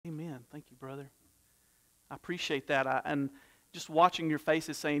Thank you, brother. I appreciate that. And just watching your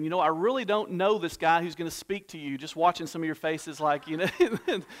faces saying, I really don't know this guy who's going to speak to you. Just watching some of your faces like,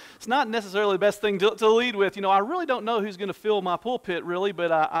 it's not necessarily the best thing to lead with. I really don't know who's going to fill my pulpit, really,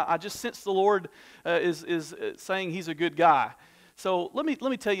 but I just sense the Lord is saying he's a good guy. So let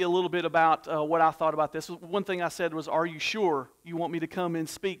me tell you a little bit about what I thought about this. One thing I said was, are you sure you want me to come and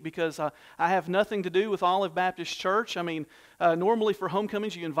speak? Because I have nothing to do with Olive Baptist Church. I mean, normally for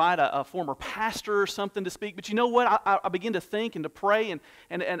homecomings you invite a former pastor or something to speak. But you know what? I began to think and to pray.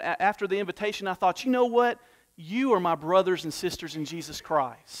 And after the invitation I thought, you know what? You are my brothers and sisters in Jesus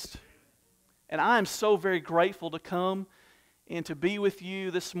Christ. And I am so very grateful to come and to be with you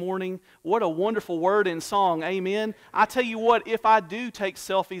this morning. What a wonderful word and song, amen. I tell you what, if I do take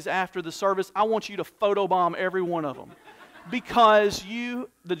selfies after the service, I want you to photobomb every one of them. Because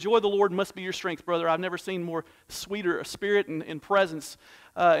the joy of the Lord must be your strength, brother. I've never seen more sweeter spirit and presence,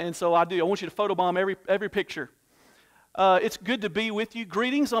 and so I do. I want you to photobomb every picture. It's good to be with you.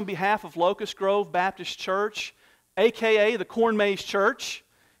 Greetings on behalf of Locust Grove Baptist Church, a.k.a. the Corn Maze Church.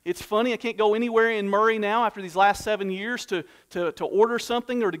 It's funny, I can't go anywhere in Murray now after these last 7 years to order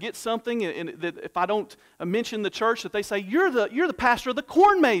something or to get something, and that if I don't mention the church, that they say, you're the pastor of the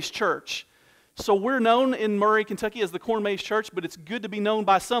Corn Maze Church. So we're known in Murray, Kentucky as the Corn Maze Church, but it's good to be known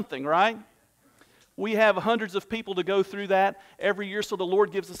by something, right? We have hundreds of people to go through that every year, so the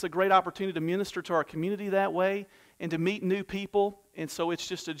Lord gives us a great opportunity to minister to our community that way and to meet new people, and so it's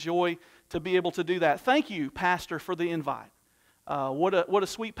just a joy to be able to do that. Thank you, Pastor, for the invite. What a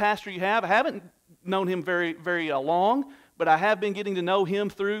sweet pastor you have. I haven't known him very, very long, but I have been getting to know him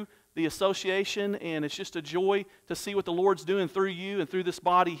through the association, and it's just a joy to see what the Lord's doing through you and through this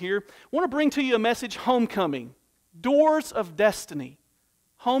body here. I want to bring to you a message, Homecoming, Doors of Destiny.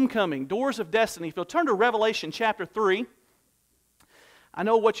 Homecoming, Doors of Destiny. If you'll turn to Revelation chapter 3, I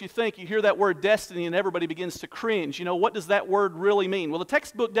know what you think. You hear that word destiny and everybody begins to cringe. What does that word really mean? Well, the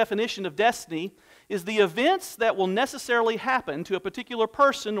textbook definition of destiny is the events that will necessarily happen to a particular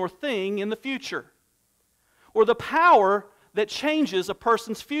person or thing in the future, or the power that changes a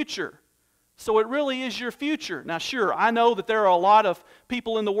person's future. So it really is your future. Now sure, I know that there are a lot of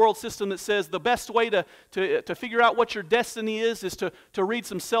people in the world system that says the best way to figure out what your destiny is to read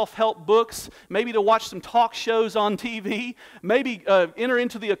some self-help books, maybe to watch some talk shows on TV, maybe enter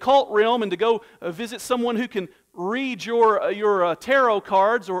into the occult realm and to go visit someone who can read your tarot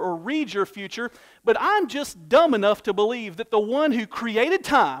cards or read your future. But I'm just dumb enough to believe that the one who created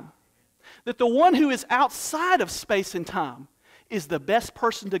time, that the one who is outside of space and time, is the best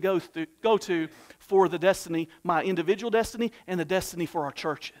person to go to for the destiny, my individual destiny, and the destiny for our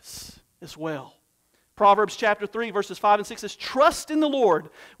churches as well. Proverbs chapter 3, verses 5 and 6 says, trust in the Lord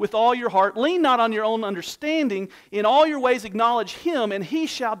with all your heart. Lean not on your own understanding. In all your ways acknowledge Him, and He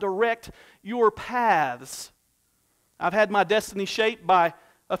shall direct your paths. I've had my destiny shaped by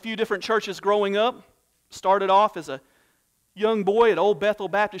a few different churches growing up. Started off as a young boy at Old Bethel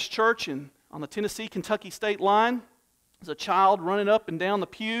Baptist Church on the Tennessee-Kentucky state line. As a child running up and down the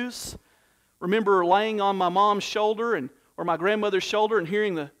pews. Remember laying on my mom's shoulder or my grandmother's shoulder and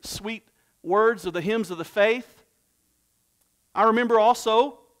hearing the sweet words of the hymns of the faith. I remember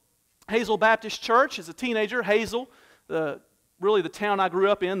also Hazel Baptist Church as a teenager. Hazel, really the town I grew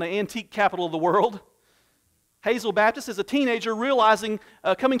up in, the antique capital of the world. Hazel Baptist as a teenager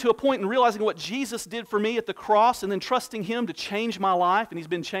coming to a point and realizing what Jesus did for me at the cross and then trusting Him to change my life, and He's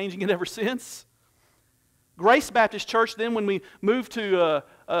been changing it ever since. Grace Baptist Church, then when we moved to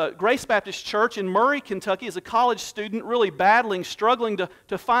Grace Baptist Church in Murray, Kentucky, as a college student, really struggling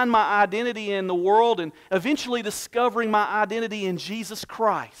to find my identity in the world and eventually discovering my identity in Jesus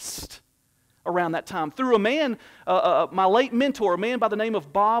Christ around that time. Through a man, my late mentor, a man by the name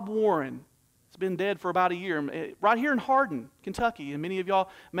of Bob Warren. He's been dead for about a year, right here in Hardin, Kentucky, and many of y'all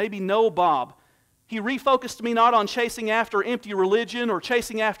maybe know Bob. He refocused me not on chasing after empty religion or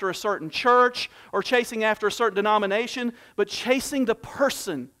chasing after a certain church or chasing after a certain denomination, but chasing the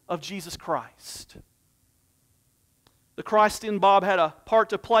person of Jesus Christ. The Christ in Bob had a part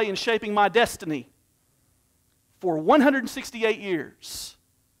to play in shaping my destiny. For 168 years,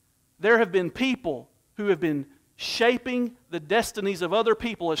 there have been people who have been shaping the destinies of other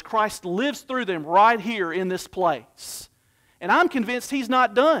people as Christ lives through them right here in this place. And I'm convinced He's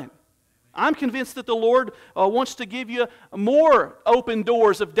not done. I'm convinced that the Lord wants to give you more open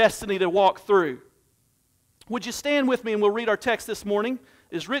doors of destiny to walk through. Would you stand with me and we'll read our text this morning.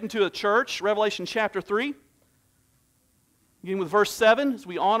 It is written to a church, Revelation chapter 3. Beginning with verse 7 as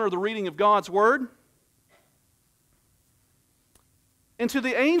we honor the reading of God's Word. And to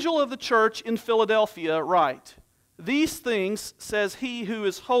the angel of the church in Philadelphia write, These things says he who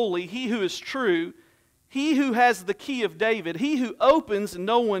is holy, he who is true, he who has the key of David, he who opens and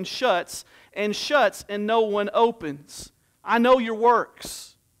no one shuts, and shuts and no one opens. I know your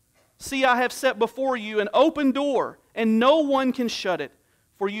works. See, I have set before you an open door, and no one can shut it,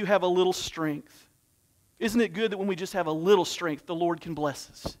 for you have a little strength. Isn't it good that when we just have a little strength, the Lord can bless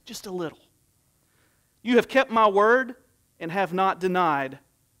us? Just a little. You have kept my word and have not denied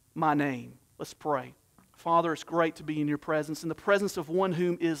my name. Let's pray. Father, it's great to be in your presence, in the presence of one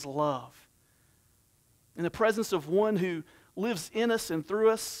whom is love, in the presence of one who lives in us and through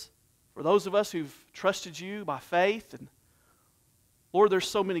us, for those of us who've trusted you by faith. And Lord, there's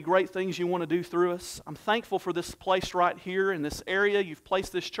so many great things you want to do through us. I'm thankful for this place right here in this area. You've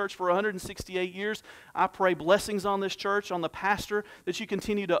placed this church for 168 years. I pray blessings on this church, on the pastor, that you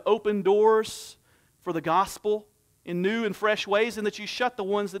continue to open doors for the gospel in new and fresh ways, and that you shut the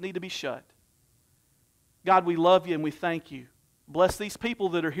ones that need to be shut. God, we love you and we thank you. Bless these people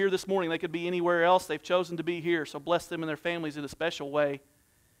that are here this morning. They could be anywhere else. They've chosen to be here, so bless them and their families in a special way.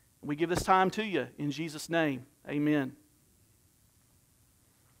 We give this time to you in Jesus' name. Amen.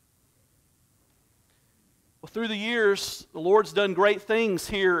 Well, through the years, the Lord's done great things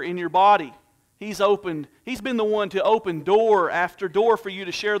here in your body. He's been the one to open door after door for you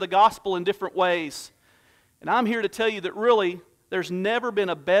to share the gospel in different ways. And I'm here to tell you that really, there's never been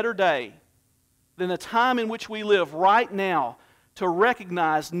a better day than the time in which we live right now to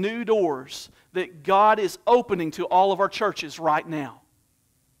recognize new doors that God is opening to all of our churches right now.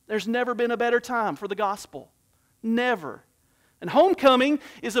 There's never been a better time for the gospel. Never. And homecoming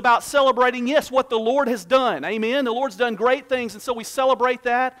is about celebrating, yes, what the Lord has done. Amen? The Lord's done great things, and so we celebrate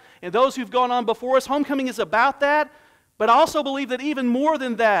that. And those who've gone on before us, homecoming is about that. But I also believe that even more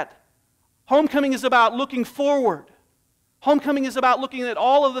than that, homecoming is about looking forward. Homecoming is about looking at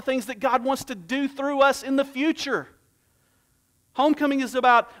all of the things that God wants to do through us in the future. Homecoming is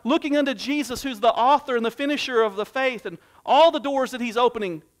about looking unto Jesus, who's the author and the finisher of the faith, and all the doors that He's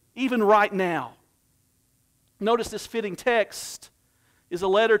opening, even right now. Notice this fitting text is a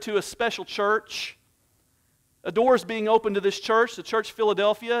letter to a special church. A door is being opened to this church, the Church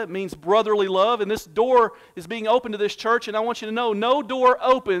Philadelphia. It means brotherly love, and this door is being opened to this church, and I want you to know, no door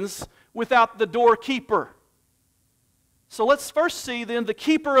opens without the doorkeeper. So let's first see then the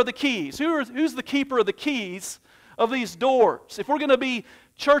keeper of the keys. Who's the keeper of the keys of these doors? If we're going to be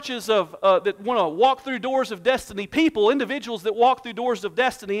churches that want to walk through doors of destiny, individuals that walk through doors of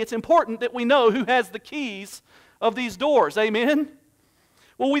destiny, it's important that we know who has the keys of these doors. Amen?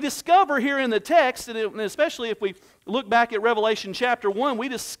 Well, we discover here in the text, and especially if we look back at Revelation chapter 1, we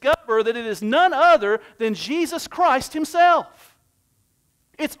discover that it is none other than Jesus Christ Himself.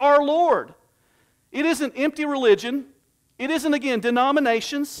 It's our Lord. It isn't empty religion. It isn't, again,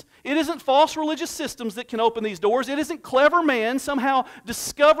 denominations. It isn't false religious systems that can open these doors. It isn't clever man somehow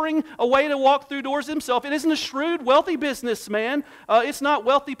discovering a way to walk through doors himself. It isn't a shrewd, wealthy businessman. It's not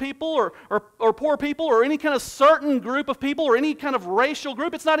wealthy people or poor people or any kind of certain group of people or any kind of racial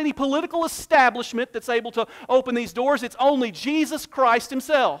group. It's not any political establishment that's able to open these doors. It's only Jesus Christ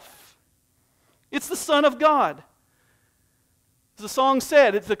Himself. It's the Son of God. As the song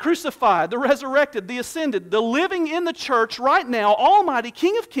said, it's the crucified, the resurrected, the ascended, the living in the church right now, Almighty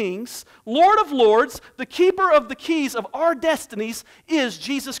King of Kings, Lord of Lords, the keeper of the keys of our destinies is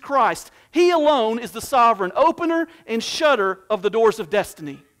Jesus Christ. He alone is the sovereign opener and shutter of the doors of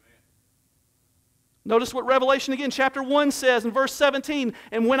destiny. Notice what Revelation again, chapter 1 says in verse 17,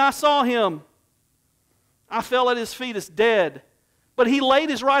 "And when I saw Him, I fell at His feet as dead. But He laid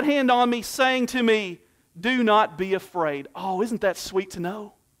His right hand on me, saying to me, 'Do not be afraid.'" Oh, isn't that sweet to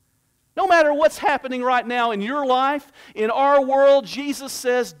know? No matter what's happening right now in your life, in our world, Jesus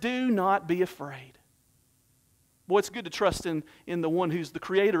says, do not be afraid. Boy, it's good to trust in the one who's the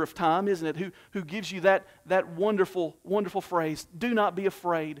creator of time, isn't it? Who gives you that wonderful, wonderful phrase, do not be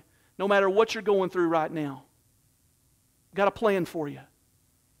afraid, no matter what you're going through right now. Got a plan for you.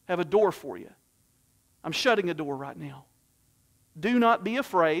 Have a door for you. I'm shutting a door right now. Do not be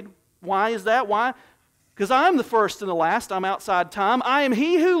afraid. Why is that? Why? Because I am the first and the last. I'm outside time. I am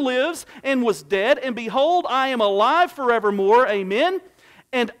He who lives and was dead, and behold, I am alive forevermore. Amen.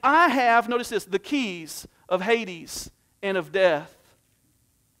 And I have, notice this, the keys of Hades and of death.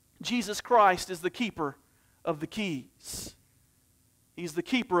 Jesus Christ is the keeper of the keys. He's the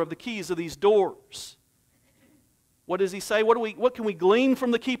keeper of the keys of these doors. What does He say? What can we glean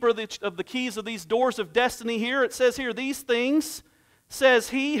from the keeper of the keys of these doors of destiny here? It says here, these things says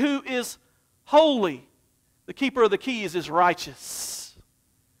He who is holy. The keeper of the keys is righteous.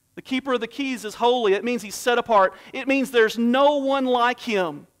 The keeper of the keys is holy. It means He's set apart. It means there's no one like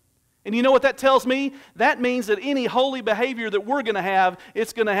Him. And you know what that tells me? That means that any holy behavior that we're going to have,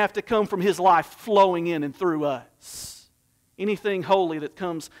 it's going to have to come from His life flowing in and through us. Anything holy that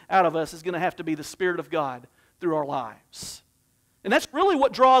comes out of us is going to have to be the Spirit of God through our lives. And that's really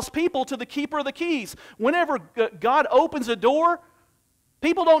what draws people to the keeper of the keys. Whenever God opens a door,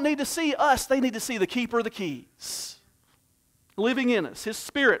 people don't need to see us, they need to see the keeper of the keys living in us, His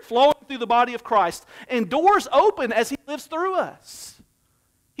Spirit flowing through the body of Christ. And doors open as He lives through us.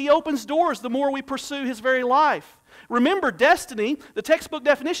 He opens doors the more we pursue His very life. Remember, destiny, the textbook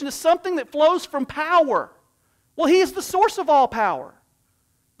definition, is something that flows from power. Well, He is the source of all power.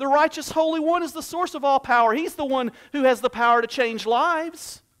 The righteous Holy One is the source of all power. He's the one who has the power to change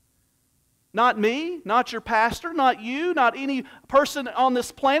lives. Not me, not your pastor, not you, not any person on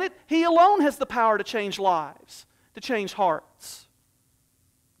this planet. He alone has the power to change lives, to change hearts.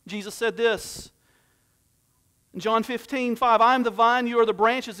 Jesus said this in John 15:5, I am the vine, you are the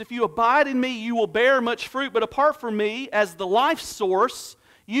branches. If you abide in me, you will bear much fruit. But apart from me, as the life source,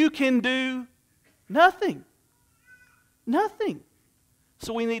 you can do nothing. Nothing.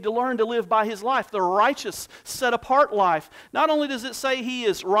 So we need to learn to live by His life, the righteous, set-apart life. Not only does it say He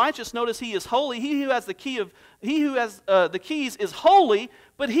is righteous, notice He is holy. He who has the keys is holy,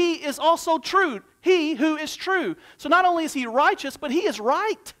 but He is also true. He who is true. So not only is He righteous, but He is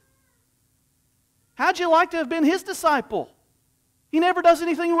right. How'd you like to have been His disciple? He never does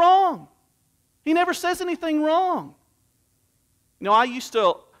anything wrong. He never says anything wrong. You know, I used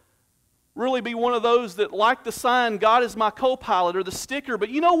to really be one of those that like the sign, God is my co-pilot, or the sticker, but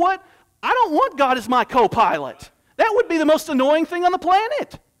you know what? I don't want God as my co-pilot. That would be the most annoying thing on the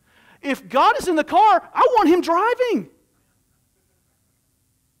planet. If God is in the car, I want Him driving.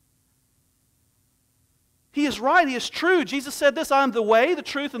 He is right, He is true. Jesus said this, I am the way, the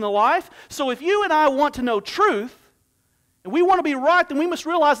truth, and the life. So if you and I want to know truth, and we want to be right, then we must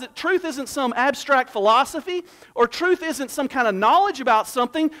realize that truth isn't some abstract philosophy, or truth isn't some kind of knowledge about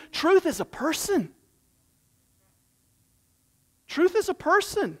something. Truth is a person. Truth is a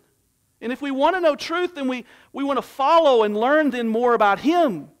person. And if we want to know truth, then we want to follow and learn then more about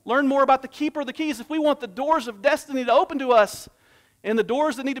Him. Learn more about the keeper of the keys. If we want the doors of destiny to open to us, and the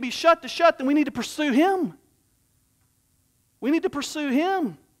doors that need to be shut, then we need to pursue Him. We need to pursue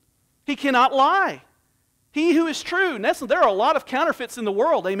Him. He cannot lie. He who is true. Listen, there are a lot of counterfeits in the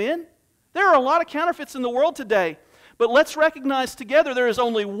world, amen? There are a lot of counterfeits in the world today. But let's recognize together there is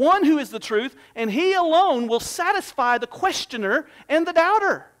only one who is the truth, and He alone will satisfy the questioner and the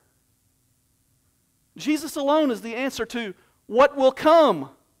doubter. Jesus alone is the answer to what will come.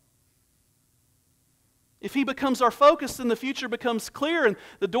 If He becomes our focus, then the future becomes clear, and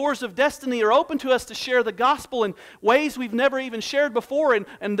the doors of destiny are open to us to share the gospel in ways we've never even shared before,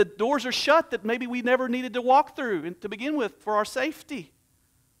 and the doors are shut that maybe we never needed to walk through to begin with for our safety,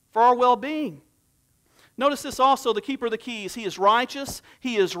 for our well-being. Notice this also, the keeper of the keys. He is righteous.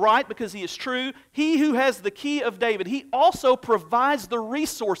 He is right because He is true. He who has the key of David, He also provides the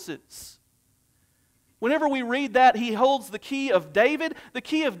resources. Whenever we read that, He holds the key of David. The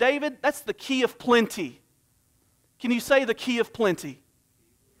key of David, that's the key of plenty. Can you say the key of plenty?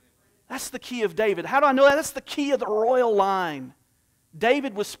 That's the key of David. How do I know that? That's the key of the royal line.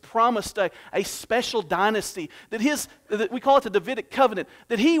 David was promised a special dynasty, that we call it the Davidic covenant,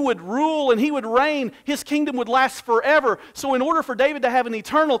 that he would rule and he would reign, his kingdom would last forever. So in order for David to have an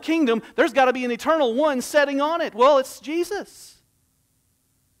eternal kingdom, there's got to be an eternal one setting on it. Well, it's Jesus.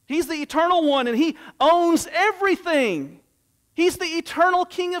 He's the eternal one, and He owns everything. He's the eternal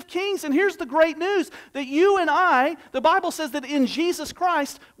King of Kings. And here's the great news, that you and I, the Bible says that in Jesus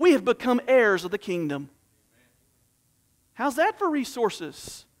Christ, we have become heirs of the kingdom. How's that for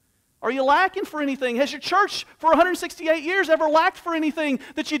resources? Are you lacking for anything? Has your church for 168 years ever lacked for anything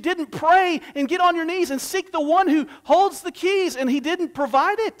that you didn't pray and get on your knees and seek the one who holds the keys and He didn't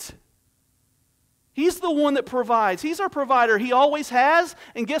provide it? He's the one that provides. He's our provider. He always has,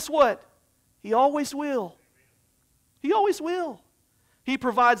 and guess what? He always will. He always will. He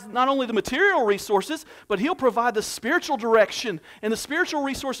provides not only the material resources, but He'll provide the spiritual direction and the spiritual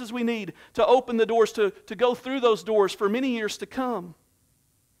resources we need to open the doors, to go through those doors for many years to come.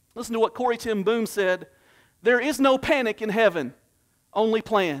 Listen to what Corrie ten Boom said. There is no panic in heaven, only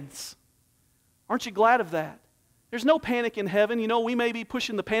plans. Aren't you glad of that? There's no panic in heaven. You know, we may be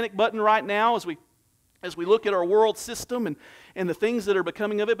pushing the panic button right now as we look at our world system and the things that are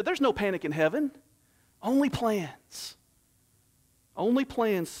becoming of it, but there's no panic in heaven. Only plans. Only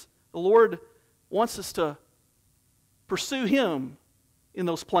plans. The Lord wants us to pursue Him in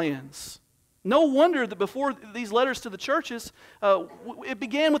those plans. No wonder that before these letters to the churches, it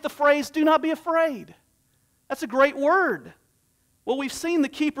began with the phrase, do not be afraid. That's a great word. Well, we've seen the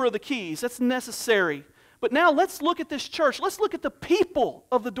keeper of the keys. That's necessary. But now let's look at this church. Let's look at the people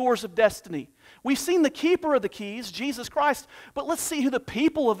of the doors of destiny. We've seen the keeper of the keys, Jesus Christ, but let's see who the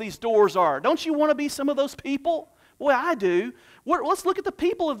people of these doors are. Don't you want to be some of those people? Boy, I do. Let's look at the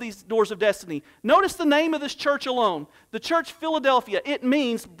people of these doors of destiny. Notice the name of this church alone. The church Philadelphia. It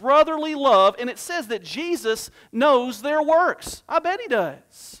means brotherly love, and it says that Jesus knows their works. I bet He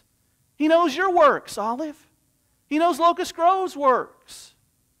does. He knows your works, Olive. He knows Locust Grove's works.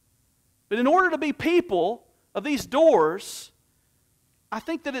 But in order to be people of these doors, I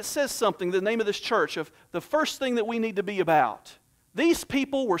think that it says something, the name of this church, of the first thing that we need to be about. These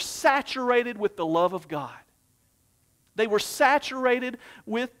people were saturated with the love of God. They were saturated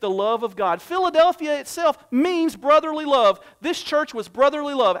with the love of God. Philadelphia itself means brotherly love. This church was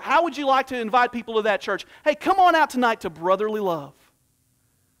brotherly love. How would you like to invite people to that church? Hey, come on out tonight to brotherly love.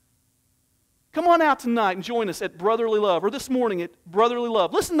 Come on out tonight and join us at Brotherly Love, or this morning at Brotherly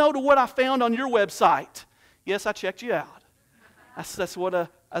Love. Listen, though, to what I found on your website. Yes, I checked you out. That's what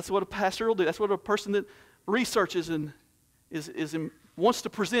a pastor will do. That's what a person that researches and wants to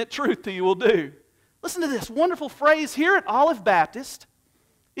present truth to you will do. Listen to this wonderful phrase here at Olive Baptist.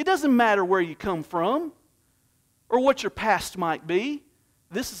 It doesn't matter where you come from or what your past might be.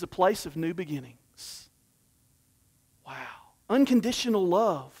 This is a place of new beginnings. Wow. Unconditional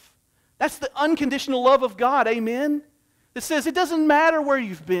love. That's the unconditional love of God, amen? It says it doesn't matter where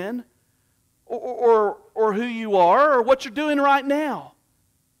you've been or who you are or what you're doing right now.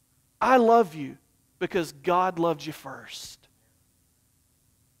 I love you because God loved you first.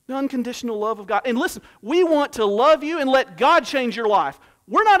 The unconditional love of God. And listen, we want to love you and let God change your life.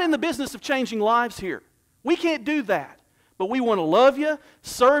 We're not in the business of changing lives here. We can't do that. But we want to love you,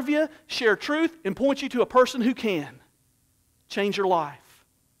 serve you, share truth, and point you to a person who can change your life.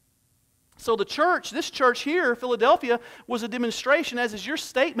 So the church, this church here, Philadelphia, was a demonstration, as is your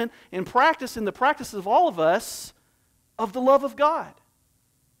statement, in practice, in the practice of all of us, of the love of God.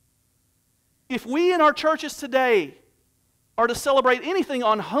 If we in our churches today are to celebrate anything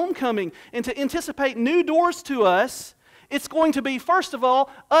on homecoming and to anticipate new doors to us, it's going to be, first of all,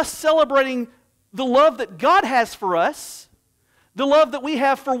 us celebrating the love that God has for us, the love that we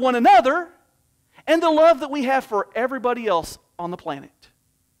have for one another, and the love that we have for everybody else on the planet.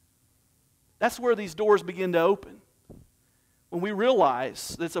 That's where these doors begin to open. When we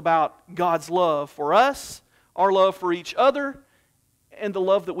realize that it's about God's love for us, our love for each other, and the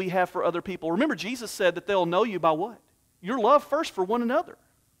love that we have for other people. Remember, Jesus said that they'll know you by what? Your love first for one another.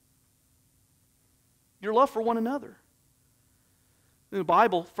 Your love for one another. In the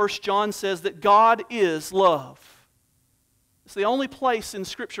Bible, 1 John says that God is love. It's the only place in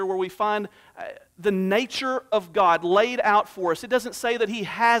Scripture where we find the nature of God laid out for us. It doesn't say that He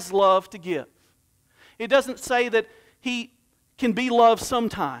has love to give. It doesn't say that He can be love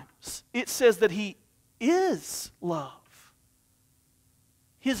sometimes. It says that He is love.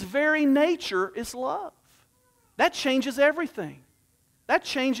 His very nature is love. That changes everything. That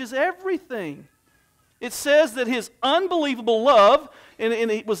changes everything. It says that His unbelievable love, and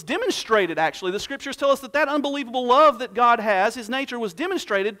it was demonstrated actually. The Scriptures tell us that that unbelievable love that God has, His nature, was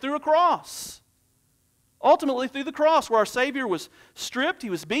demonstrated through a cross. Ultimately through the cross, where our Savior was stripped,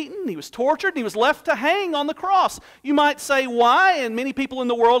 He was beaten, He was tortured, and He was left to hang on the cross. You might say, why? And many people in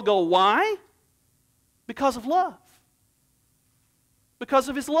the world go, why? Because of love. Because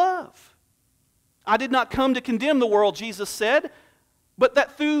of His love. I did not come to condemn the world, Jesus said, but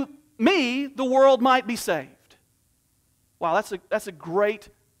that through me the world might be saved. Wow, that's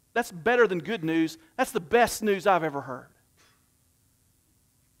better than good news. That's the best news I've ever heard.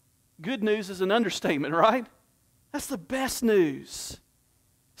 Good news is an understatement, right? That's the best news.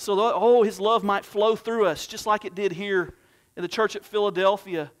 So, His love might flow through us, just like it did here in the church at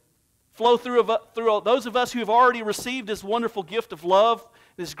Philadelphia. Flow through those of us who have already received His wonderful gift of love,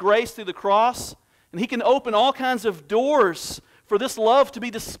 His grace through the cross. And He can open all kinds of doors for this love to be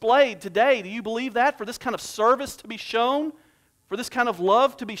displayed today. Do you believe that? For this kind of service to be shown? For this kind of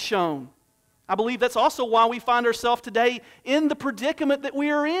love to be shown? I believe that's also why we find ourselves today in the predicament that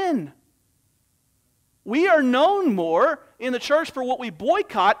we are in. We are known more in the church for what we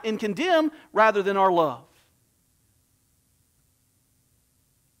boycott and condemn rather than our love.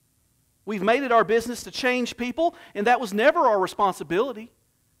 We've made it our business to change people, and that was never our responsibility.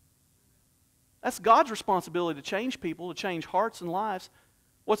 That's God's responsibility, to change people, to change hearts and lives.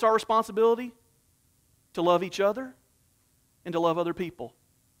 What's our responsibility? To love each other and to love other people.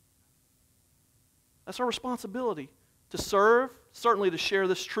 That's our responsibility. To serve, certainly to share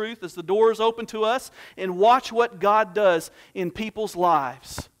this truth as the door is open to us, and watch what God does in people's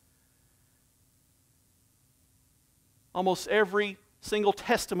lives. Almost every single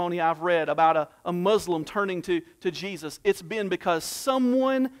testimony I've read about a Muslim turning to Jesus, it's been because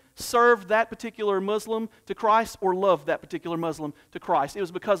someone served that particular Muslim to Christ or loved that particular Muslim to Christ. It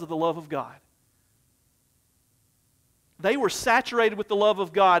was because of the love of God. They were saturated with the love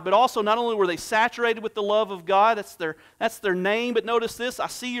of God, but also not only were they saturated with the love of God, that's their name, but notice this, I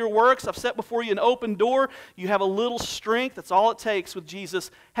see your works, I've set before you an open door, you have a little strength, that's all it takes with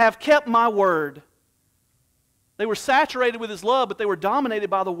Jesus, have kept my word. They were saturated with His love, but they were dominated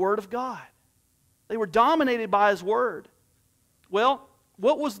by the Word of God. They were dominated by His Word. Well,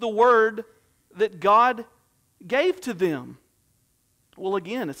 what was the Word that God gave to them? Well,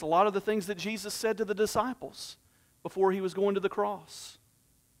 again, it's a lot of the things that Jesus said to the disciples before He was going to the cross.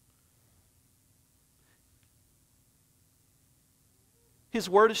 His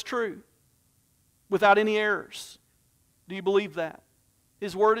Word is true, without any errors. Do you believe that?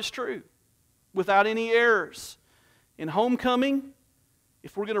 His Word is true, without any errors. In homecoming,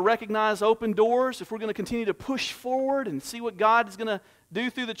 if we're going to recognize open doors, if we're going to continue to push forward and see what God is going to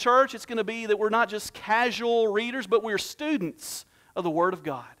do through the church, it's going to be that we're not just casual readers, but we're students of the Word of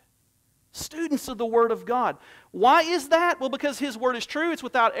God. Students of the Word of God. Why is that? Well, because His Word is true. It's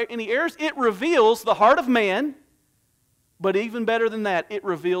without any errors. It reveals the heart of man, but even better than that, it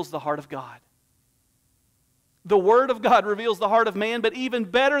reveals the heart of God. The Word of God reveals the heart of man, but even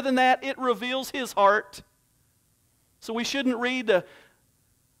better than that, it reveals His heart. So we shouldn't read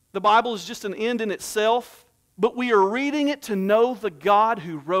the Bible as just an end in itself, but we are reading it to know the God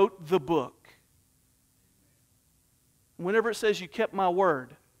who wrote the book. Whenever it says, you kept my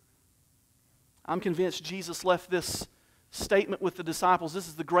word, I'm convinced Jesus left this statement with the disciples. This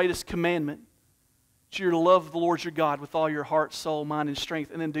is the greatest commandment. That you're to love the Lord your God with all your heart, soul, mind, and strength.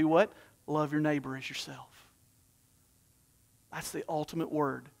 And then do what? Love your neighbor as yourself. That's the ultimate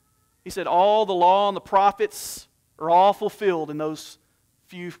word. He said all the law and the prophets are all fulfilled in those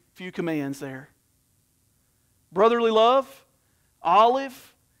few commands there. Brotherly love,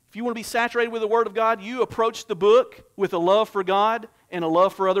 olive. If you want to be saturated with the Word of God, you approach the book with a love for God and a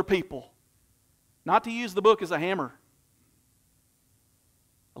love for other people. Not to use the book as a hammer.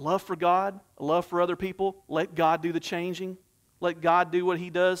 A love for God, a love for other people. Let God do the changing. Let God do what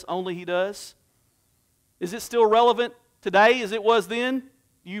He does, only He does. Is it still relevant today as it was then?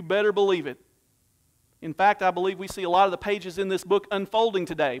 You better believe it. In fact, I believe we see a lot of the pages in this book unfolding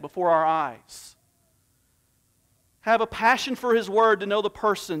today before our eyes. Have a passion for His Word to know the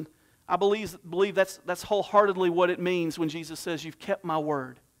person. I believe that's wholeheartedly what it means when Jesus says, you've kept my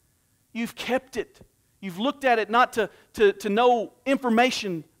word. You've kept it. You've looked at it not to know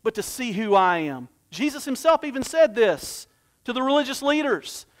information, but to see who I am. Jesus Himself even said this to the religious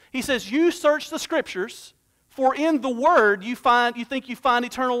leaders. He says, you search the Scriptures, for in the Word you think you find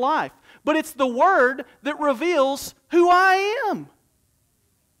eternal life. But it's the Word that reveals who I am.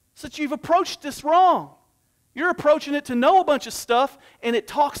 So that you've approached this wrong. You're approaching it to know a bunch of stuff, and it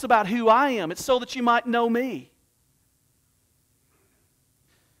talks about who I am. It's so that you might know me.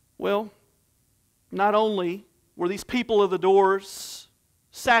 Well, not only were these people of the doors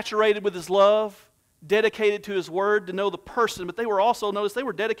saturated with His love, dedicated to His Word to know the person, but they were also, notice, they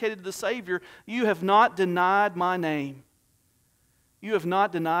were dedicated to the Savior. You have not denied my name. You have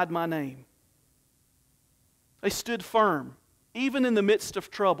not denied my name. They stood firm, even in the midst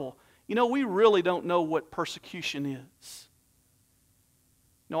of trouble. You know, we really don't know what persecution is.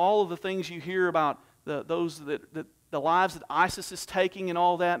 You know, all of the things you hear about the lives that ISIS is taking and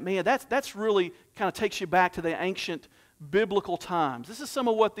all that, man, that's really kind of takes you back to the ancient biblical times. This is some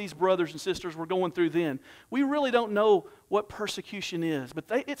of what these brothers and sisters were going through then. We really don't know what persecution is, but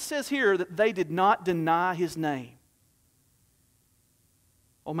it says here that they did not deny His name.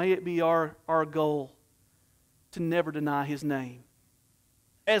 Oh, may it be our goal to never deny His name.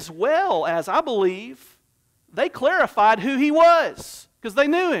 As well as, I believe, they clarified who He was, because they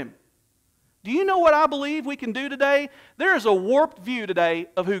knew Him. Do you know what I believe we can do today? There is a warped view today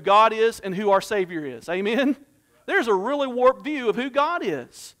of who God is and who our Savior is. Amen? There's a really warped view of who God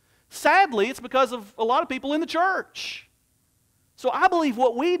is. Sadly, it's because of a lot of people in the church. So I believe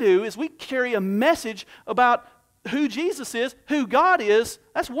what we do is we carry a message about who Jesus is, who God is.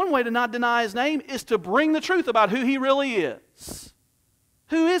 That's one way to not deny His name, is to bring the truth about who He really is.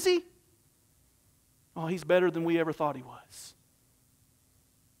 Who is He? Oh, He's better than we ever thought He was.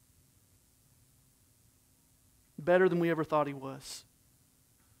 Better than we ever thought He was.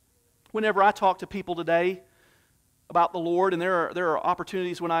 Whenever I talk to people today about the Lord, and there are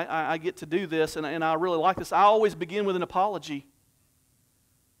opportunities when I get to do this, and I really like this, I always begin with an apology.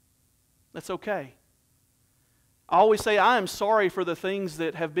 That's okay. I always say, I am sorry for the things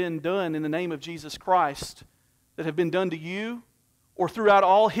that have been done in the name of Jesus Christ that have been done to you or throughout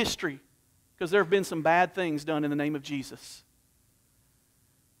all history, because there have been some bad things done in the name of Jesus.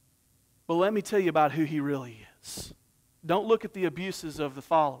 But let me tell you about who He really is. Don't look at the abuses of the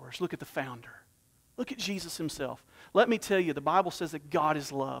followers. Look at the founder. Look at Jesus Himself. Let me tell you, the Bible says that God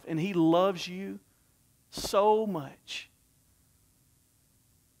is love, and He loves you so much.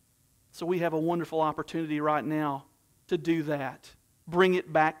 So we have a wonderful opportunity right now to do that. Bring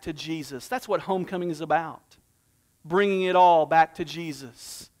it back to Jesus. That's what homecoming is about. Bringing it all back to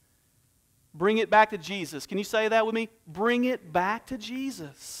Jesus. Bring it back to Jesus. Can you say that with me? Bring it back to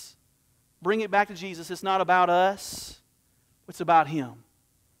Jesus. Bring it back to Jesus. It's not about us. It's about Him.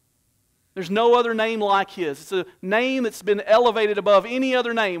 There's no other name like His. It's a name that's been elevated above any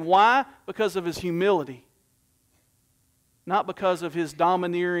other name. Why? Because of His humility. Not because of His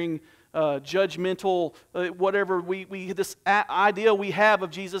domineering, judgmental, whatever this idea we have of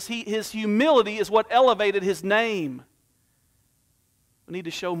Jesus. His humility is what elevated His name. We need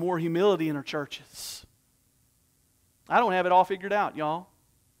to show more humility in our churches. I don't have it all figured out, y'all.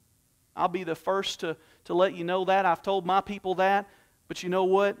 I'll be the first to let you know that. I've told my people that. But you know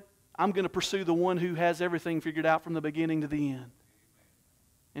what? I'm going to pursue the one who has everything figured out from the beginning to the end.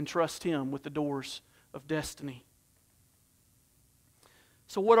 And trust Him with the doors of destiny.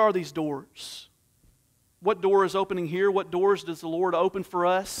 So what are these doors? What door is opening here? What doors does the Lord open for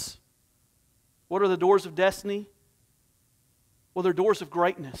us? What are the doors of destiny? Well, they're doors of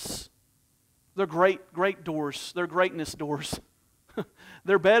greatness. They're great doors. They're greatness doors.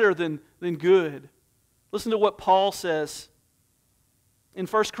 They're better than good. Listen to what Paul says in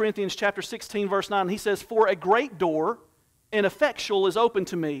 1 Corinthians chapter 16, verse 9. He says, "For a great door and effectual is open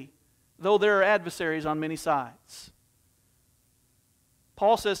to me, though there are adversaries on many sides."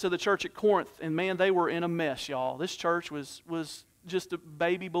 Paul says to the church at Corinth, and man, they were in a mess, y'all. This church was just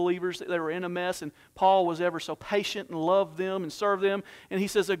baby believers. They were in a mess, and Paul was ever so patient and loved them and served them. And he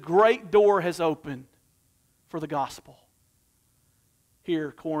says, a great door has opened for the gospel.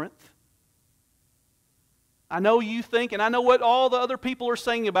 Here, Corinth. I know you think, and I know what all the other people are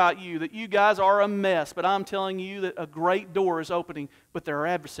saying about you, that you guys are a mess, but I'm telling you that a great door is opening, but there are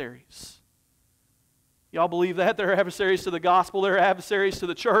adversaries. Y'all believe that? There are adversaries to the gospel, there are adversaries to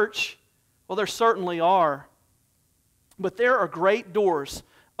the church. Well, there certainly are. But there are great doors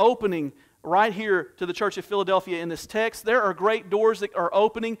opening right here to the church of Philadelphia in this text. There are great doors that are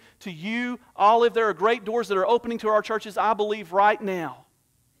opening to you, Olive. There are great doors that are opening to our churches, I believe, right now.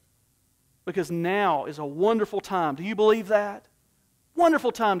 Because now is a wonderful time. Do you believe that?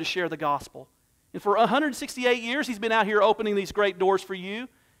 Wonderful time to share the gospel. And for 168 years, He's been out here opening these great doors for you.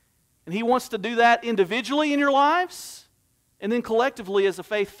 And He wants to do that individually in your lives and then collectively as a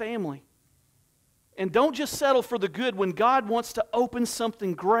faith family. And don't just settle for the good when God wants to open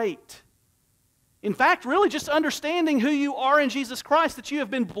something great. In fact, really just understanding who you are in Jesus Christ, that you have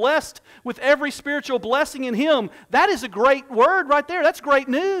been blessed with every spiritual blessing in Him, that is a great word right there. That's great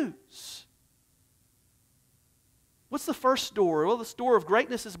news. What's the first door? Well, this door of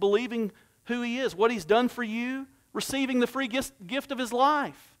greatness is believing who He is, what He's done for you, receiving the free gift of His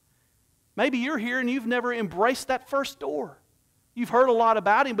life. Maybe you're here and you've never embraced that first door. You've heard a lot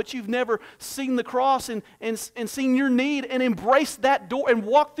about Him, but you've never seen the cross and seen your need and embraced that door and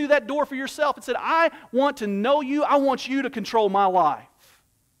walked through that door for yourself and said, I want to know You. I want You to control my life.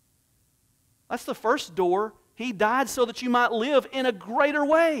 That's the first door. He died so that you might live in a greater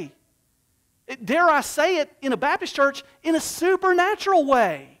way. Dare I say it, in a Baptist church, in a supernatural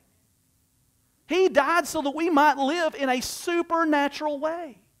way. He died so that we might live in a supernatural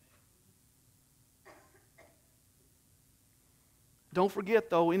way. Don't forget,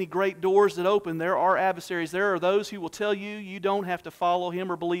 though, any great doors that open, there are adversaries. There are those who will tell you you don't have to follow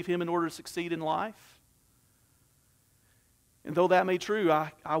Him or believe Him in order to succeed in life. And though that may be true,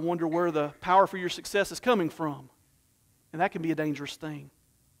 I wonder where the power for your success is coming from. And that can be a dangerous thing.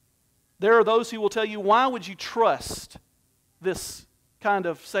 There are those who will tell you, why would you trust this kind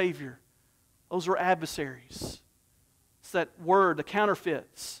of Savior? Those are adversaries. It's that word, the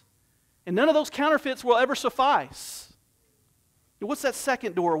counterfeits. And none of those counterfeits will ever suffice. What's that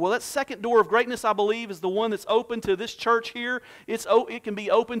second door? Well, that second door of greatness, I believe, is the one that's open to this church here. It can be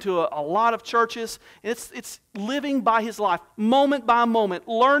open to a lot of churches. It's living by His life, moment by moment,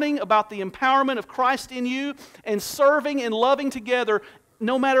 learning about the empowerment of Christ in you and serving and loving together,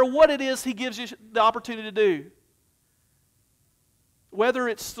 no matter what it is He gives you the opportunity to do. Whether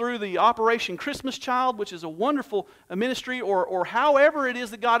it's through the Operation Christmas Child, which is a wonderful ministry, or however it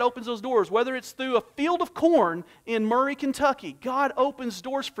is that God opens those doors, whether it's through a field of corn in Murray, Kentucky, God opens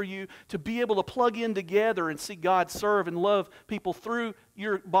doors for you to be able to plug in together and see God serve and love people through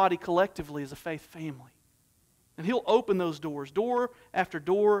your body collectively as a faith family. And He'll open those doors, door after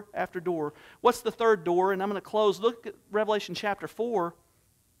door after door. What's the third door? And I'm going to close. Look at Revelation chapter 4.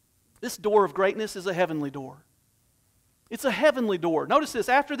 This door of greatness is a heavenly door. It's a heavenly door. Notice this.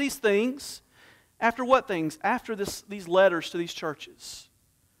 After these things, after what things? After these letters to these churches.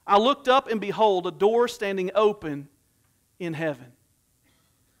 I looked up and behold a door standing open in heaven.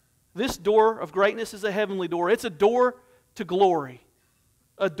 This door of greatness is a heavenly door. It's a door to glory.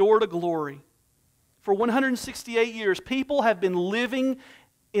 A door to glory. For 168 years, people have been living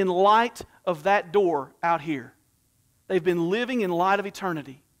in light of that door out here. They've been living in light of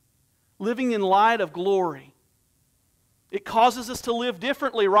eternity. Living in light of glory. It causes us to live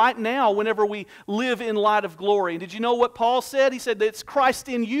differently right now whenever we live in light of glory. And did you know what Paul said? He said that it's Christ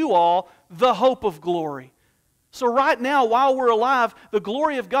in you all, the hope of glory. So right now, while we're alive, the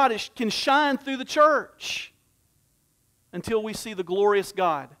glory of God can shine through the church until we see the glorious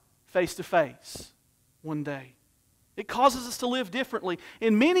God face to face one day. It causes us to live differently.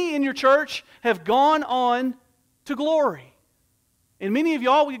 And many in your church have gone on to glory. And many of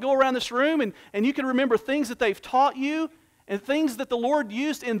y'all, we go around this room and you can remember things that they've taught you and things that the Lord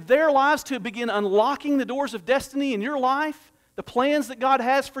used in their lives to begin unlocking the doors of destiny in your life, the plans that God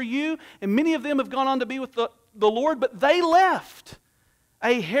has for you. And many of them have gone on to be with the Lord, but they left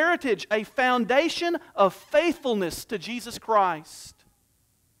a heritage, a foundation of faithfulness to Jesus Christ.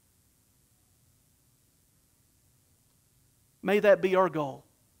 May that be our goal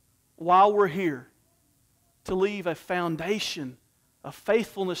while we're here, to leave a foundation of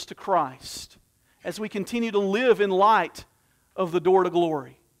faithfulness to Christ as we continue to live in light of the door to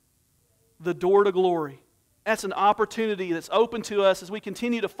glory. The door to glory. That's an opportunity that's open to us as we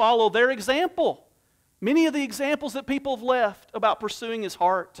continue to follow their example. Many of the examples that people have left about pursuing His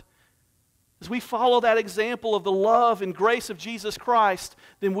heart. As we follow that example of the love and grace of Jesus Christ,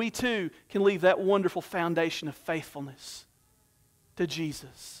 then we too can leave that wonderful foundation of faithfulness to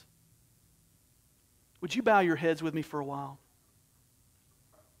Jesus. Would you bow your heads with me for a while?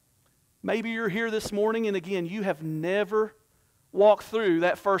 Maybe you're here this morning and again, you have never walked through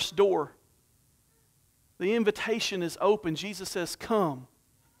that first door. The invitation is open. Jesus says, come.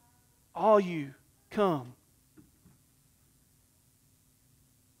 All you, come.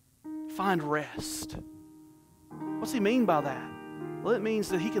 Find rest. What's He mean by that? Well, it means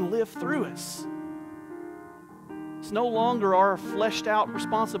that He can live through us. It's no longer our fleshed out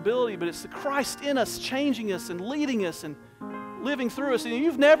responsibility, but it's the Christ in us changing us and leading us and living through us. And if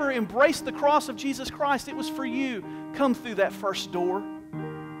you've never embraced the cross of Jesus Christ, it was for you. Come through that first door.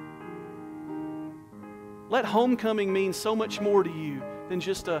 Let homecoming mean so much more to you than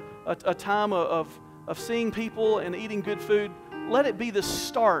just a time of seeing people and eating good food. Let it be the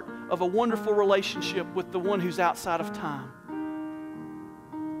start of a wonderful relationship with the one who's outside of time.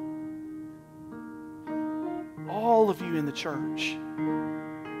 All of you in the church,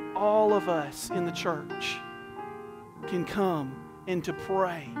 all of us in the church can come and to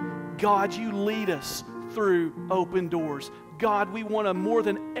pray. God, you lead us through open doors. God, we want to more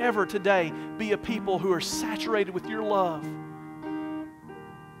than ever today be a people who are saturated with your love.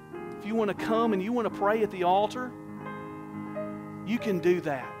 If you want to come and you want to pray at the altar, you can do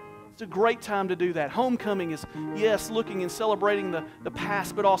that. It's a great time to do that. Homecoming is, yes, looking and celebrating the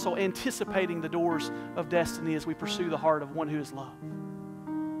past, but also anticipating the doors of destiny as we pursue the heart of one who is loved.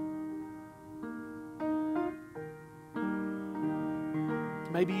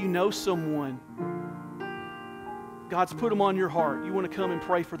 Maybe you know someone. God's put them on your heart. You want to come and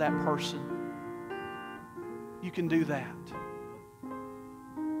pray for that person. You can do that.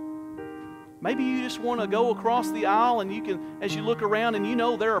 Maybe you just want to go across the aisle and you can, as you look around and you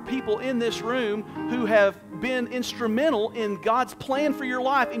know there are people in this room who have been instrumental in God's plan for your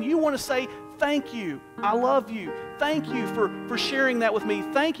life, and you want to say, thank you, I love you. Thank you for sharing that with me.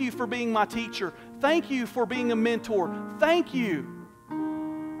 Thank you for being my teacher. Thank you for being a mentor. Thank you.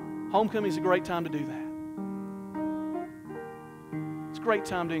 Homecoming is a great time to do that. It's a great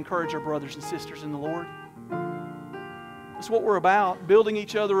time to encourage our brothers and sisters in the Lord. That's what we're about, building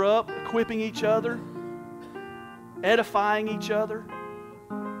each other up, equipping each other, edifying each other.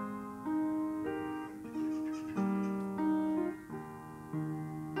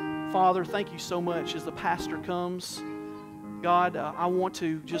 Father, thank you so much as the pastor comes. God, I want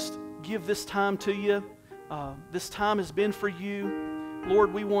to just give this time to you. This time has been for you.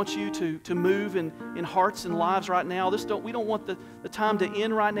 Lord, we want you to move in hearts and lives right now. We don't want the time to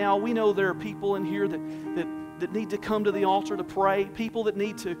end right now. We know there are people in here that need to come to the altar to pray, people that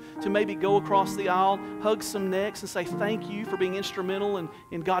need to maybe go across the aisle, hug some necks and say thank you for being instrumental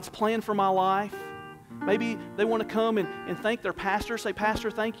in God's plan for my life. Maybe they want to come and thank their pastor. Say, Pastor,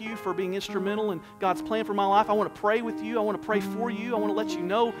 thank you for being instrumental in God's plan for my life. I want to pray with you. I want to pray for you. I want to let you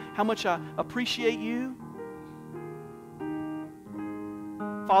know how much I appreciate you.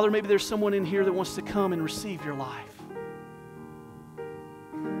 Father, maybe there's someone in here that wants to come and receive your life.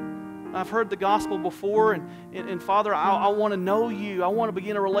 I've heard the gospel before, and Father, I want to know you. I want to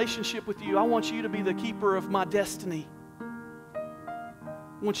begin a relationship with you. I want you to be the keeper of my destiny.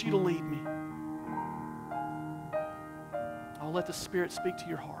 I want you to lead me. I'll let the Spirit speak to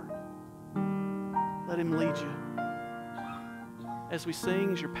your heart. Let Him lead you. As we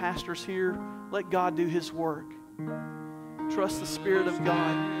sing, as your pastor's here, let God do His work. Trust the Spirit of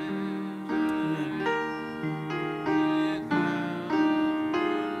God. Amen.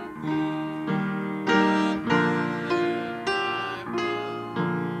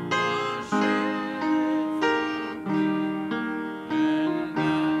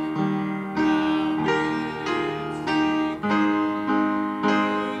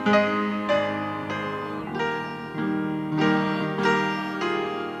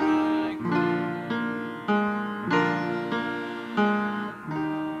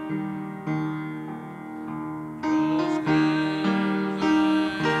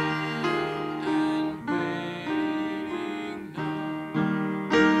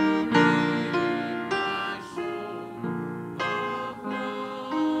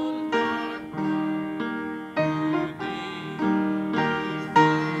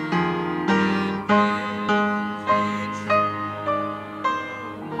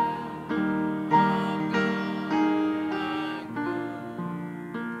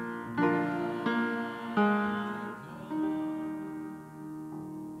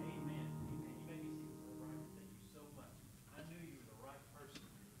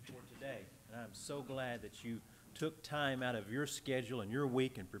 So glad that you took time out of your schedule and your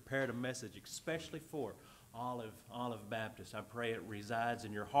week and prepared a message especially for Olive Baptist. I pray it resides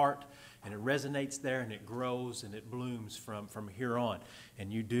in your heart and it resonates there and it grows and it blooms from here on.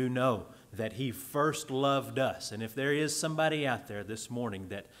 And you do know that He first loved us. And if there is somebody out there this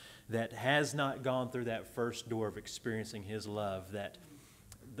morning that has not gone through that first door of experiencing His love, that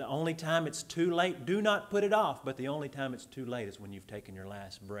the only time it's too late, do not put it off, but the only time it's too late is when you've taken your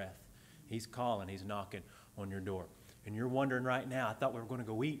last breath. He's calling, He's knocking on your door. And you're wondering right now, I thought we were going to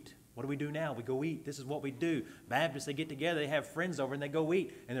go eat. What do we do now? We go eat. This is what we do. Baptists, they get together, they have friends over, and they go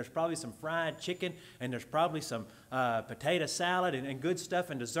eat. And there's probably some fried chicken, and there's probably some potato salad and good stuff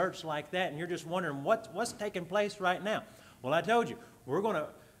and desserts like that. And you're just wondering, what's taking place right now? Well, I told you,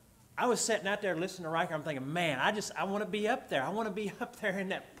 I was sitting out there listening to Riker. I'm thinking, man, I want to be up there. I want to be up there in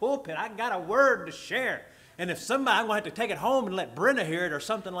that pulpit. I got a word to share. And if somebody, I'm going to have to take it home and let Brenda hear it or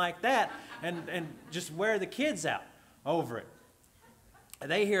something like that and just wear the kids out over it.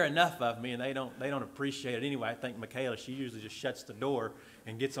 They hear enough of me and they don't appreciate it anyway. I think Michaela, she usually just shuts the door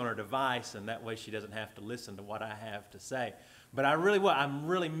and gets on her device, and that way she doesn't have to listen to what I have to say. But I'm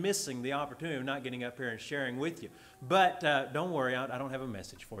really missing the opportunity of not getting up here and sharing with you. But don't worry, I don't have a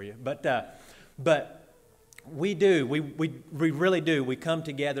message for you. But we do. We really do. We come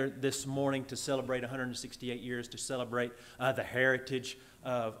together this morning to celebrate 168 years, to celebrate the heritage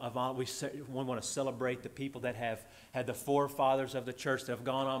of all. We want to celebrate the people that have had the forefathers of the church that have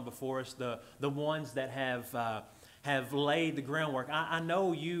gone on before us, the ones that have laid the groundwork. I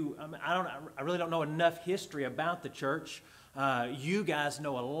know you. I really don't know enough history about the church. You guys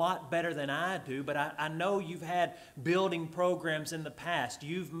know a lot better than I do, but I know you've had building programs in the past.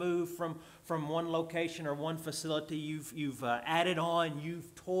 You've moved from one location or one facility. You've added on.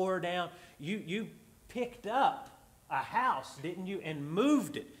 You've tore down. You picked up a house, didn't you, and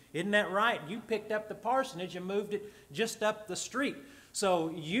moved it. Isn't that right? You picked up the parsonage and moved it just up the street. So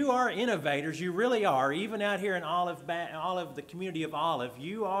you are innovators. You really are. Even out here in Olive, the community of Olive,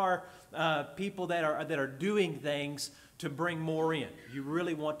 you are people that are doing things to bring more in. You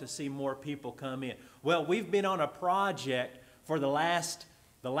really want to see more people come in. Well, we've been on a project for the last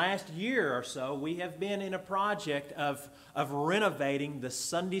year or so. We have been in a project of renovating the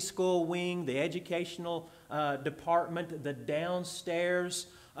Sunday school wing, the educational department, the downstairs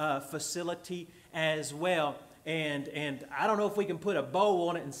facility as well. And I don't know if we can put a bow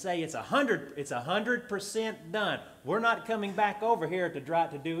on it and say it's 100% done. We're not coming back over here to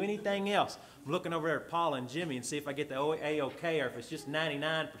do anything else. I'm looking over there at Paul and Jimmy and see if I get the A-OK or if it's just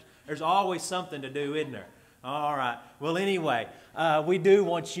 99%. There's always something to do, isn't there? All right. Well, anyway, we do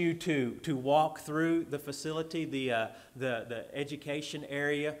want you to walk through the facility, the education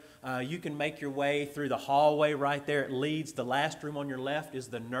area. You can make your way through the hallway right there. It leads. The last room on your left is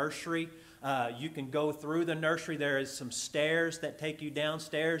the nursery. You can go through the nursery. There is some stairs that take you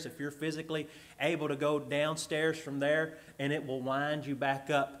downstairs if you're physically able to go downstairs from there, and it will wind you back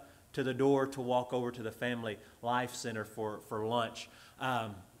up to the door to walk over to the Family Life Center for lunch.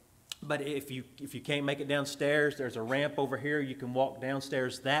 But if you can't make it downstairs, there's a ramp over here. You can walk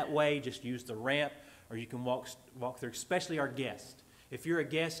downstairs that way. Just use the ramp, or you can walk through, especially our guests. If you're a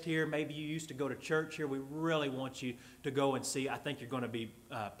guest here, maybe you used to go to church here, we really want you to go and see. I think you're going to be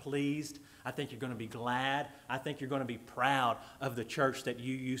pleased. I think you're going to be glad. I think you're going to be proud of the church that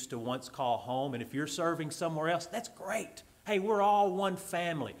you used to once call home. And if you're serving somewhere else, that's great. Hey, we're all one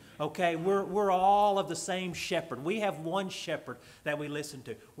family, okay? We're all of the same shepherd. We have one shepherd that we listen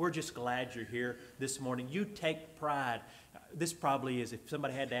to. We're just glad you're here this morning. You take pride. This probably is, if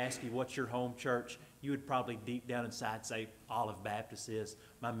somebody had to ask you what's your home church, you would probably deep down inside say Olive Baptist is.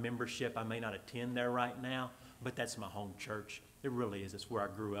 My membership, I may not attend there right now, but that's my home church. It really is. It's where I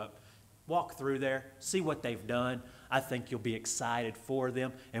grew up. Walk through there, see what they've done. I think you'll be excited for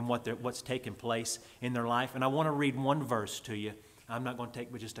them and what's taken place in their life. And I want to read one verse to you. I'm not going to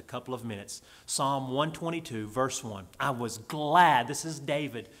take but just a couple of minutes. Psalm 122, verse 1. I was glad. This is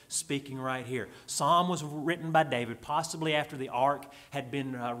David speaking right here. Psalm was written by David, possibly after the ark had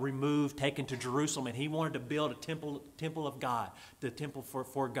been removed, taken to Jerusalem, and he wanted to build a temple of God, the temple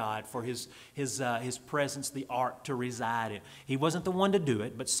for God, for his presence, the ark to reside in. He wasn't the one to do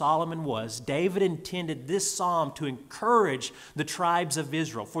it, but Solomon was. David intended this psalm to encourage the tribes of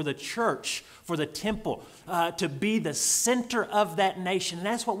Israel, for the church, for the temple, to be the center of that nation. And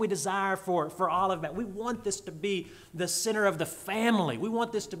that's what we desire for all of that. We want this to be the center of the family. We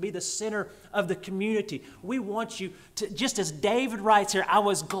want this to be the center of the community. We want you to, just as David writes here, I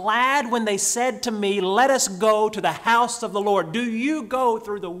was glad when they said to me, let us go to the house of the Lord. Do you go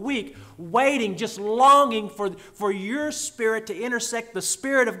through the week waiting, just longing for your spirit to intersect the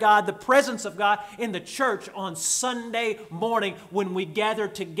Spirit of God, the presence of God in the church on Sunday morning when we gather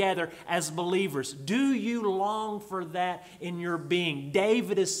together as believers? Do you long for that in your being?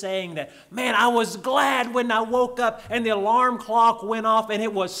 David is saying that, man, I was glad when I woke up and the alarm clock went off and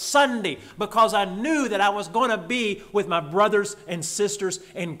it was Sunday, because I knew that I was going to be with my brothers and sisters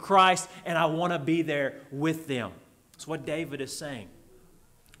in Christ, and I want to be there with them. That's what David is saying.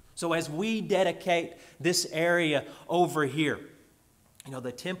 So as we dedicate this area over here, you know,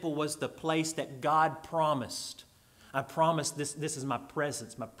 the temple was the place that God promised. I promise this is my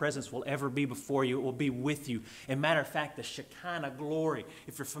presence. My presence will ever be before you. It will be with you. As a matter of fact, the Shekinah glory,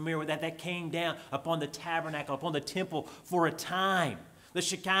 if you're familiar with that came down upon the tabernacle, upon the temple for a time. The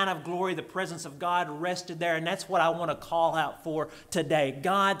Shekinah glory, the presence of God rested there, and that's what I want to call out for today.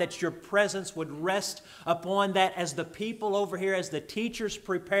 God, that your presence would rest upon that as the people over here, as the teachers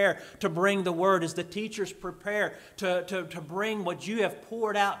prepare to bring the word, as the teachers prepare to bring what you have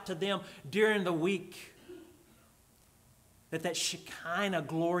poured out to them during the week. That Shekinah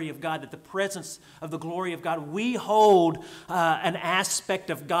glory of God, that the presence of the glory of God, we hold an aspect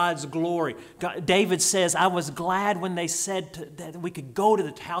of God's glory. David says, I was glad when they said that we could go to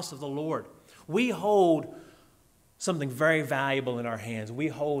the house of the Lord. We hold something very valuable in our hands. We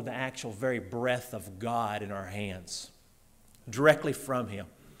hold the actual very breath of God in our hands, directly from Him.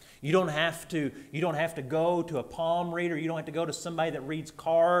 You don't have to go to a palm reader. You don't have to go to somebody that reads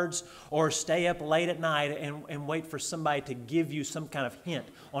cards or stay up late at night and wait for somebody to give you some kind of hint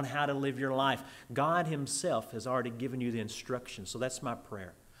on how to live your life. God Himself has already given you the instructions. So that's my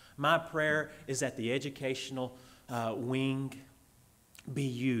prayer. My prayer is that the educational wing be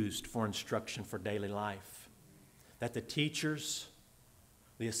used for instruction for daily life. That the teachers,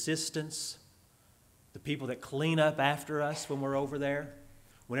 the assistants, the people that clean up after us when we're over there,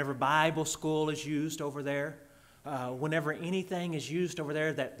 whenever Bible school is used over there, whenever anything is used over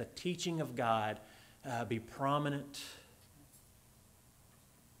there, that the teaching of God be prominent,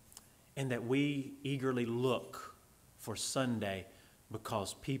 and that we eagerly look for Sunday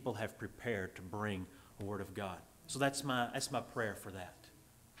because people have prepared to bring the Word of God. So that's my prayer for that.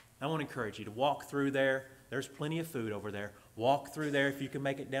 I want to encourage you to walk through there. There's plenty of food over there. Walk through there. If you can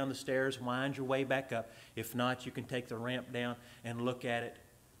make it down the stairs, wind your way back up. If not, you can take the ramp down and look at it.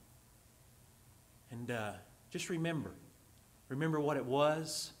 And just remember what it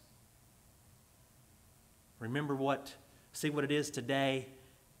was. See what it is today.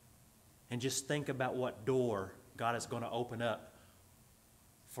 And just think about what door God is going to open up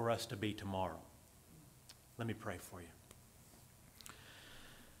for us to be tomorrow. Let me pray for you.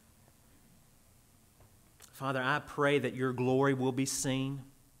 Father, I pray that your glory will be seen.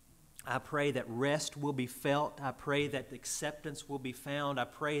 I pray that rest will be felt. I pray that acceptance will be found. I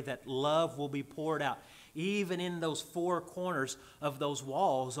pray that love will be poured out even in those four corners of those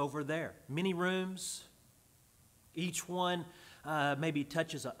walls over there. Many rooms, each one maybe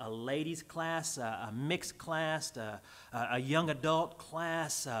touches a ladies' class, a mixed class, a young adult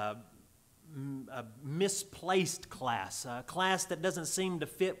class, a misplaced class, a class that doesn't seem to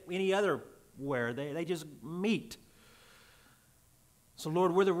fit any other where. They just meet. So,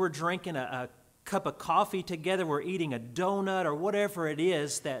 Lord, whether we're drinking a cup of coffee together, we're eating a donut, or whatever it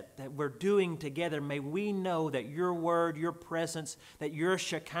is that we're doing together, may we know that your word, your presence, that your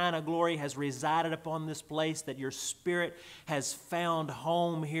Shekinah glory has resided upon this place, that your Spirit has found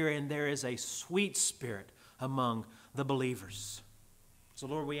home here, and there is a sweet Spirit among the believers. So,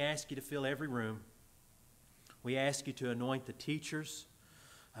 Lord, we ask you to fill every room. We ask you to anoint the teachers,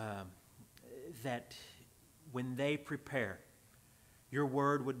 that when they prepare, your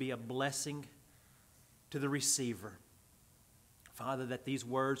word would be a blessing to the receiver. Father, that these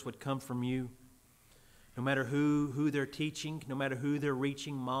words would come from you, no matter who they're teaching, no matter who they're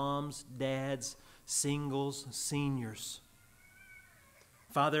reaching, moms, dads, singles, seniors.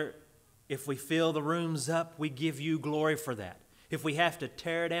 Father, if we fill the rooms up, we give you glory for that. If we have to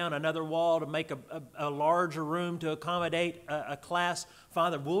tear down another wall to make a larger room to accommodate a class,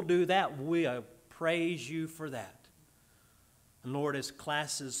 Father, we'll do that. We praise you for that. And Lord, as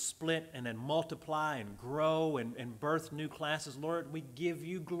classes split and then multiply and grow and birth new classes, Lord, we give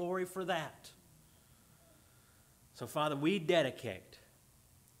you glory for that. So, Father, we dedicate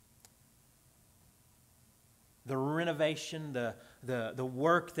the renovation, the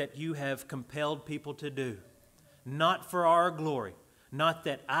work that you have compelled people to do, not for our glory, not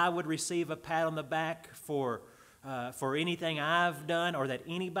that I would receive a pat on the back for anything I've done, or that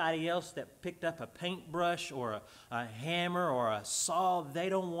anybody else that picked up a paintbrush or a hammer or a saw, they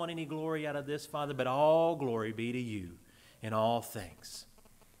don't want any glory out of this, Father, but all glory be to you in all things.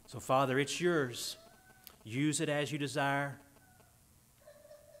 So, Father, it's yours. Use it as you desire.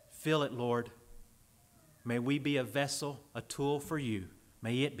 Fill it, Lord. May we be a vessel, a tool for you.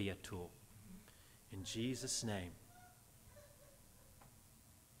 May it be a tool. In Jesus' name,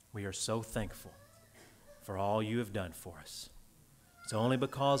 we are so thankful for all you have done for us. It's only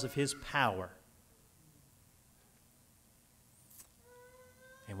because of his power.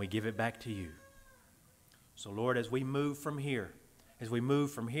 And we give it back to you. So, Lord, as we move from here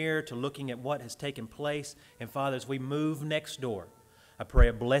to looking at what has taken place, and Father, as we move next door, I pray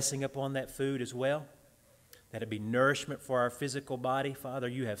a blessing upon that food as well, that it be nourishment for our physical body. Father,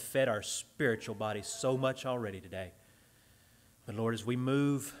 you have fed our spiritual body so much already today. But Lord, as we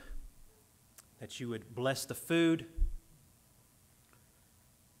move, that you would bless the food.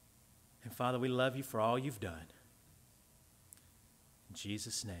 And Father, we love you for all you've done. In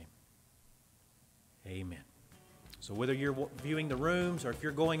Jesus' name, amen. So whether you're viewing the rooms or if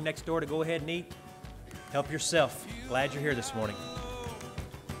you're going next door to go ahead and eat, help yourself. Glad you're here this morning.